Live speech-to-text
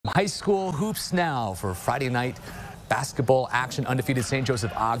High school hoops now for Friday night basketball action. Undefeated St.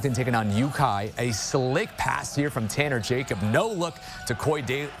 Joseph-Ogden taking on UCI. A slick pass here from Tanner Jacob. No look to Coy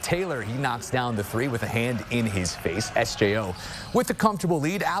Taylor. He knocks down the three with a hand in his face. SJO with a comfortable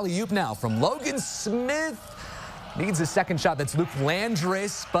lead. Alley-oop now from Logan Smith. Needs a second shot. That's Luke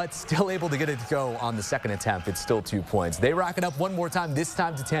Landris, but still able to get it to go on the second attempt. It's still 2 points. They rack it up one more time, this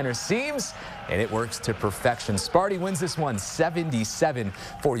time to Tanner Seams, and it works to perfection. Sparty wins this one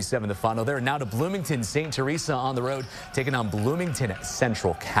 77-47 the final. They're now to Bloomington St. Teresa on the road, taking on Bloomington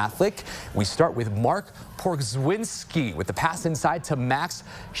Central Catholic. We start with Mark Porzwinski with the pass inside to Max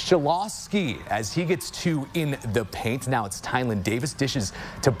Shalowski as he gets two in the paint. Now it's Tylen Davis, dishes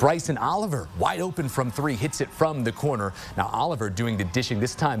to Bryson Oliver. Wide open from three, hits it from the corner. Now Oliver doing the dishing,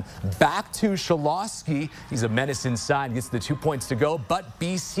 this time back to Shalowski. He's a menace inside, gets the 2 points to go, but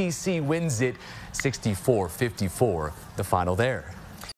BCC wins it 64-54, the final there.